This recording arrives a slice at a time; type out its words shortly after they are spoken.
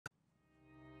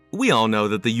We all know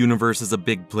that the universe is a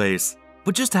big place,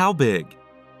 but just how big?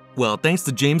 Well, thanks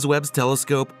to James Webb's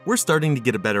telescope, we're starting to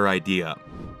get a better idea.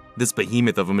 This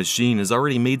behemoth of a machine has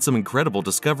already made some incredible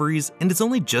discoveries, and it's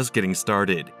only just getting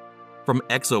started. From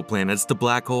exoplanets to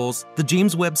black holes, the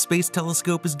James Webb Space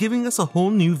Telescope is giving us a whole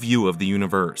new view of the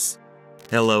universe.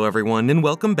 Hello everyone, and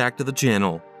welcome back to the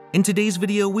channel. In today's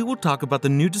video, we will talk about the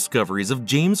new discoveries of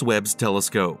James Webb's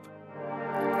telescope.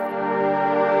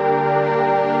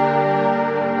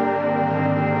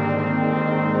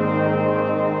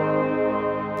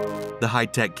 The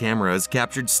high-tech camera has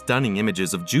captured stunning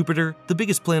images of Jupiter, the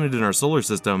biggest planet in our solar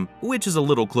system, which is a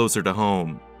little closer to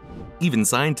home. Even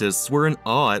scientists were in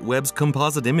awe at Webb's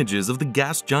composite images of the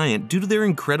gas giant due to their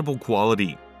incredible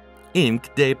quality.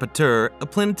 Imke de Pater, a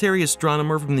planetary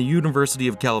astronomer from the University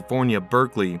of California,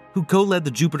 Berkeley, who co-led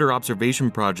the Jupiter observation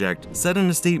project, said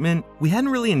in a statement, "We hadn't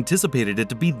really anticipated it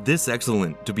to be this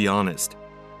excellent, to be honest."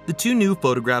 The two new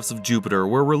photographs of Jupiter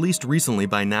were released recently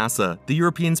by NASA, the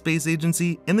European Space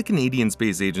Agency, and the Canadian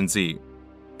Space Agency.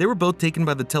 They were both taken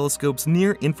by the telescope's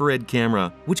near-infrared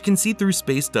camera, which can see through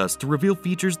space dust to reveal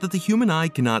features that the human eye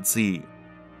cannot see.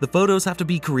 The photos have to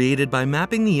be created by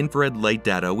mapping the infrared light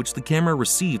data which the camera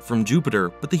received from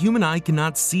Jupiter, but the human eye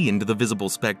cannot see into the visible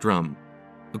spectrum.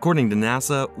 According to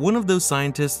NASA, one of those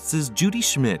scientists is Judy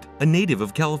Schmidt, a native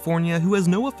of California who has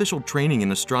no official training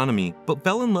in astronomy but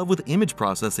fell in love with image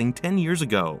processing 10 years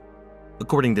ago.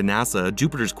 According to NASA,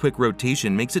 Jupiter's quick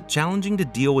rotation makes it challenging to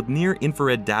deal with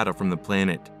near-infrared data from the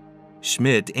planet.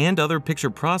 Schmidt and other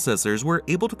picture processors were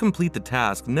able to complete the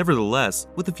task nevertheless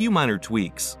with a few minor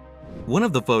tweaks. One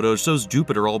of the photos shows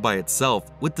Jupiter all by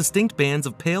itself, with distinct bands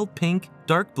of pale pink,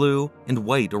 dark blue, and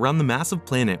white around the massive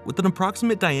planet with an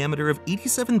approximate diameter of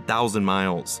 87,000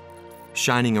 miles.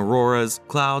 Shining auroras,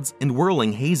 clouds, and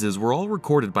whirling hazes were all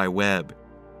recorded by Webb.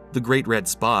 The Great Red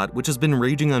Spot, which has been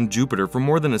raging on Jupiter for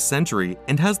more than a century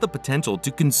and has the potential to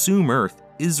consume Earth,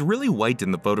 is really white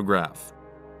in the photograph.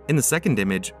 In the second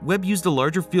image, Webb used a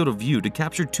larger field of view to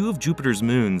capture two of Jupiter's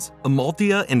moons,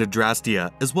 Amalthea and Adrastea,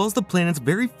 as well as the planet's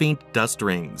very faint dust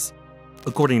rings.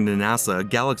 According to NASA,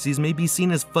 galaxies may be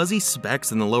seen as fuzzy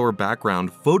specks in the lower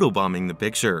background, photobombing the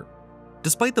picture.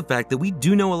 Despite the fact that we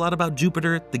do know a lot about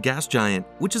Jupiter, the gas giant,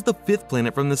 which is the fifth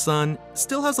planet from the Sun,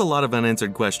 still has a lot of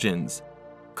unanswered questions.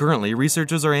 Currently,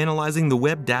 researchers are analyzing the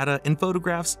Webb data and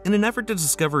photographs in an effort to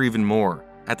discover even more.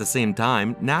 At the same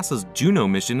time, NASA's Juno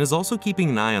mission is also keeping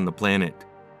an eye on the planet.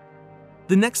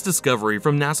 The next discovery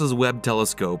from NASA's Webb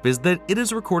telescope is that it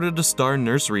has recorded a star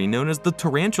nursery known as the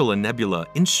Tarantula Nebula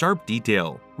in sharp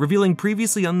detail, revealing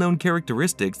previously unknown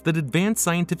characteristics that advance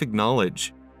scientific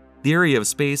knowledge. The area of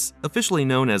space, officially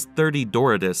known as 30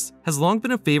 Doradus, has long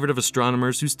been a favorite of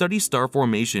astronomers who study star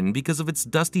formation because of its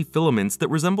dusty filaments that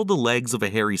resemble the legs of a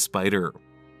hairy spider.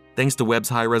 Thanks to Webb's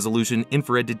high-resolution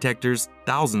infrared detectors,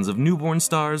 thousands of newborn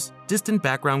stars, distant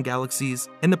background galaxies,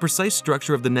 and the precise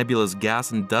structure of the nebula's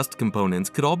gas and dust components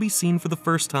could all be seen for the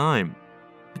first time.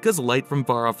 Because light from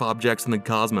far-off objects in the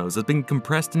cosmos has been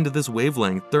compressed into this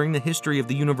wavelength during the history of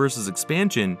the universe's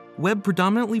expansion, Webb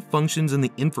predominantly functions in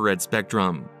the infrared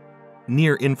spectrum.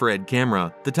 Near-infrared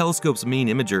camera, the telescope's main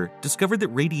imager, discovered that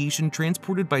radiation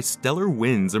transported by stellar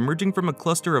winds emerging from a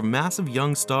cluster of massive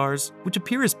young stars, which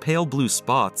appear as pale blue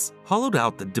spots, hollowed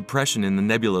out the depression in the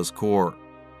nebula's core.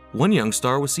 One young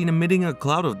star was seen emitting a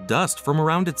cloud of dust from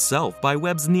around itself by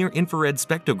Webb's near-infrared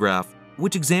spectrograph,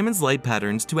 which examines light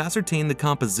patterns to ascertain the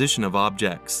composition of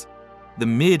objects. The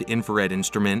mid-infrared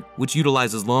instrument, which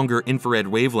utilizes longer infrared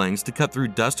wavelengths to cut through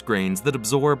dust grains that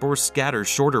absorb or scatter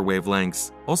shorter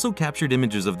wavelengths, also captured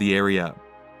images of the area.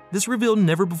 This revealed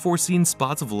never-before-seen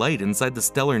spots of light inside the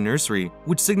stellar nursery,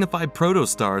 which signify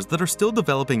protostars that are still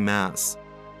developing mass.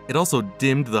 It also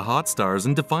dimmed the hot stars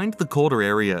and defined the colder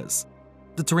areas.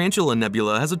 The Tarantula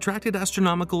Nebula has attracted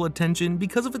astronomical attention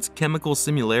because of its chemical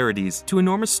similarities to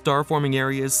enormous star-forming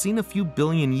areas seen a few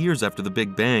billion years after the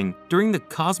Big Bang, during the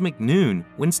cosmic noon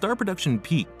when star production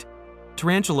peaked.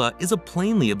 Tarantula is a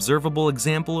plainly observable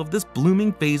example of this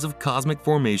blooming phase of cosmic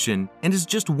formation and is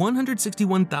just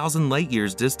 161,000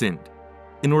 light-years distant.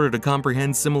 In order to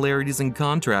comprehend similarities and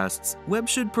contrasts, Webb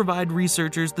should provide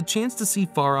researchers the chance to see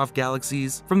far-off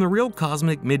galaxies from the real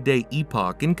cosmic midday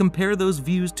epoch and compare those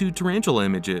views to tarantula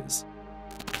images.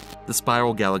 The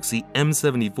spiral galaxy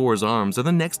M74's arms are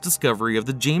the next discovery of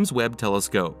the James Webb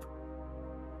telescope.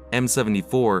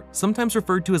 M74, sometimes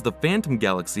referred to as the Phantom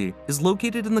Galaxy, is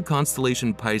located in the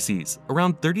constellation Pisces,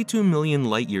 around 32 million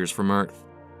light-years from Earth.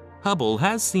 Hubble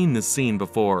has seen this scene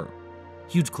before.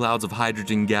 Huge clouds of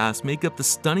hydrogen gas make up the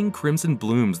stunning crimson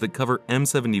blooms that cover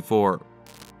M74.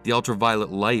 The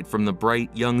ultraviolet light from the bright,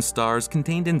 young stars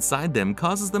contained inside them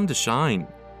causes them to shine.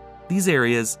 These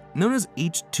areas, known as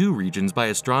H2 regions by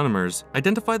astronomers,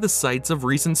 identify the sites of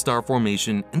recent star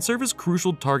formation and serve as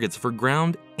crucial targets for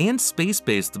ground and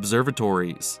space-based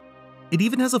observatories. It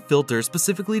even has a filter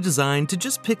specifically designed to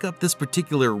just pick up this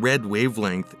particular red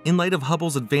wavelength in light of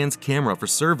Hubble's advanced camera for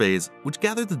surveys, which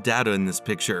gathered the data in this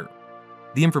picture.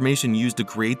 The information used to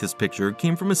create this picture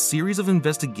came from a series of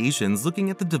investigations looking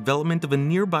at the development of a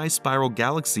nearby spiral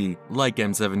galaxy like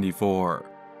M74.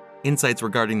 Insights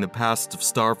regarding the past of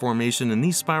star formation in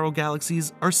these spiral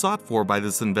galaxies are sought for by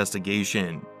this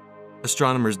investigation.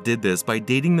 Astronomers did this by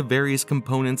dating the various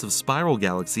components of spiral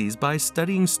galaxies by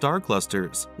studying star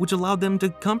clusters, which allowed them to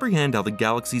comprehend how the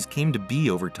galaxies came to be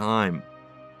over time.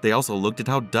 They also looked at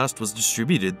how dust was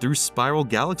distributed through spiral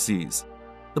galaxies.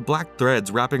 The black threads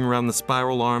wrapping around the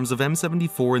spiral arms of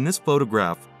M74 in this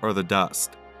photograph are the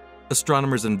dust.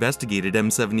 Astronomers investigated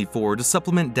M74 to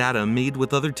supplement data made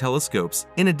with other telescopes,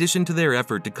 in addition to their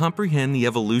effort to comprehend the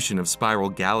evolution of spiral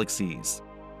galaxies.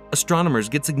 Astronomers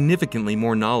get significantly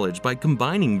more knowledge by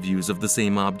combining views of the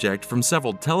same object from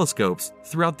several telescopes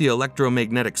throughout the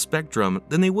electromagnetic spectrum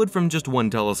than they would from just one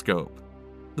telescope.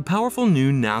 The powerful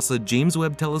new NASA James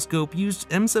Webb Telescope used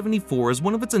M74 as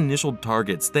one of its initial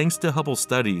targets thanks to Hubble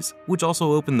studies, which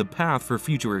also opened the path for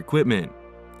future equipment.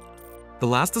 The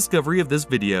last discovery of this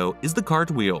video is the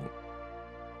cartwheel.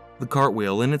 The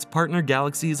cartwheel and its partner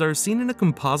galaxies are seen in a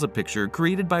composite picture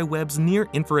created by Webb's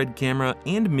near-infrared camera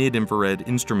and mid-infrared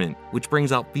instrument, which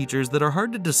brings out features that are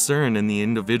hard to discern in the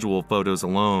individual photos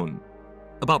alone.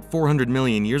 About 400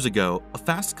 million years ago, a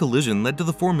fast collision led to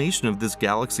the formation of this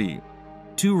galaxy.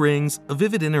 Two rings, a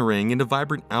vivid inner ring and a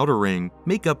vibrant outer ring,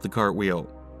 make up the cartwheel.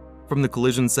 From the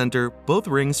collision center, both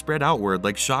rings spread outward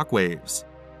like shockwaves.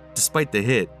 Despite the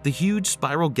hit, the huge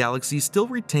spiral galaxy still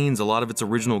retains a lot of its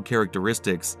original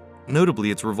characteristics,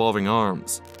 notably its revolving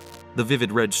arms. The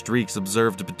vivid red streaks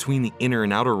observed between the inner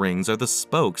and outer rings are the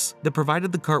spokes that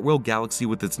provided the cartwheel galaxy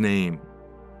with its name.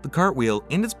 The cartwheel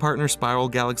and its partner spiral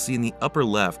galaxy in the upper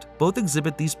left both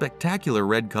exhibit these spectacular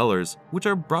red colors, which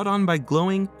are brought on by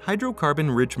glowing,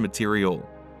 hydrocarbon-rich material.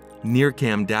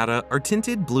 NIRCam data are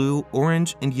tinted blue,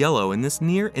 orange, and yellow in this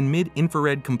near and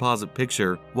mid-infrared composite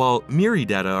picture, while MIRI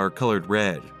data are colored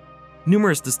red.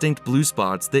 Numerous distinct blue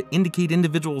spots that indicate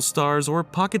individual stars or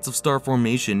pockets of star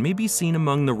formation may be seen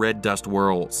among the red dust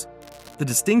whorls. The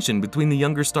distinction between the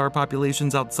younger star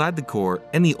populations outside the core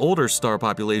and the older star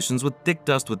populations with thick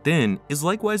dust within is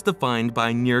likewise defined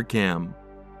by NIRCam.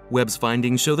 Webb's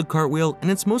findings show the cartwheel in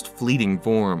its most fleeting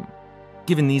form.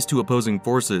 Given these two opposing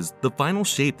forces, the final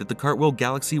shape that the cartwheel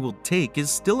galaxy will take is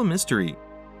still a mystery.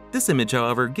 This image,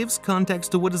 however, gives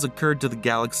context to what has occurred to the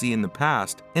galaxy in the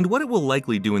past and what it will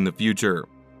likely do in the future.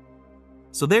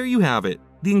 So there you have it,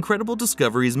 the incredible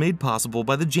discoveries made possible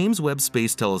by the James Webb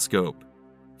Space Telescope.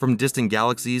 From distant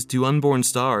galaxies to unborn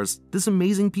stars, this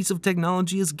amazing piece of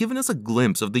technology has given us a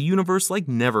glimpse of the universe like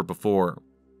never before.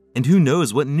 And who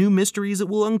knows what new mysteries it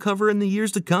will uncover in the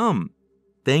years to come.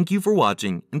 Thank you for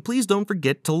watching, and please don't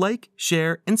forget to like,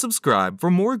 share, and subscribe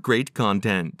for more great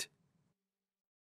content.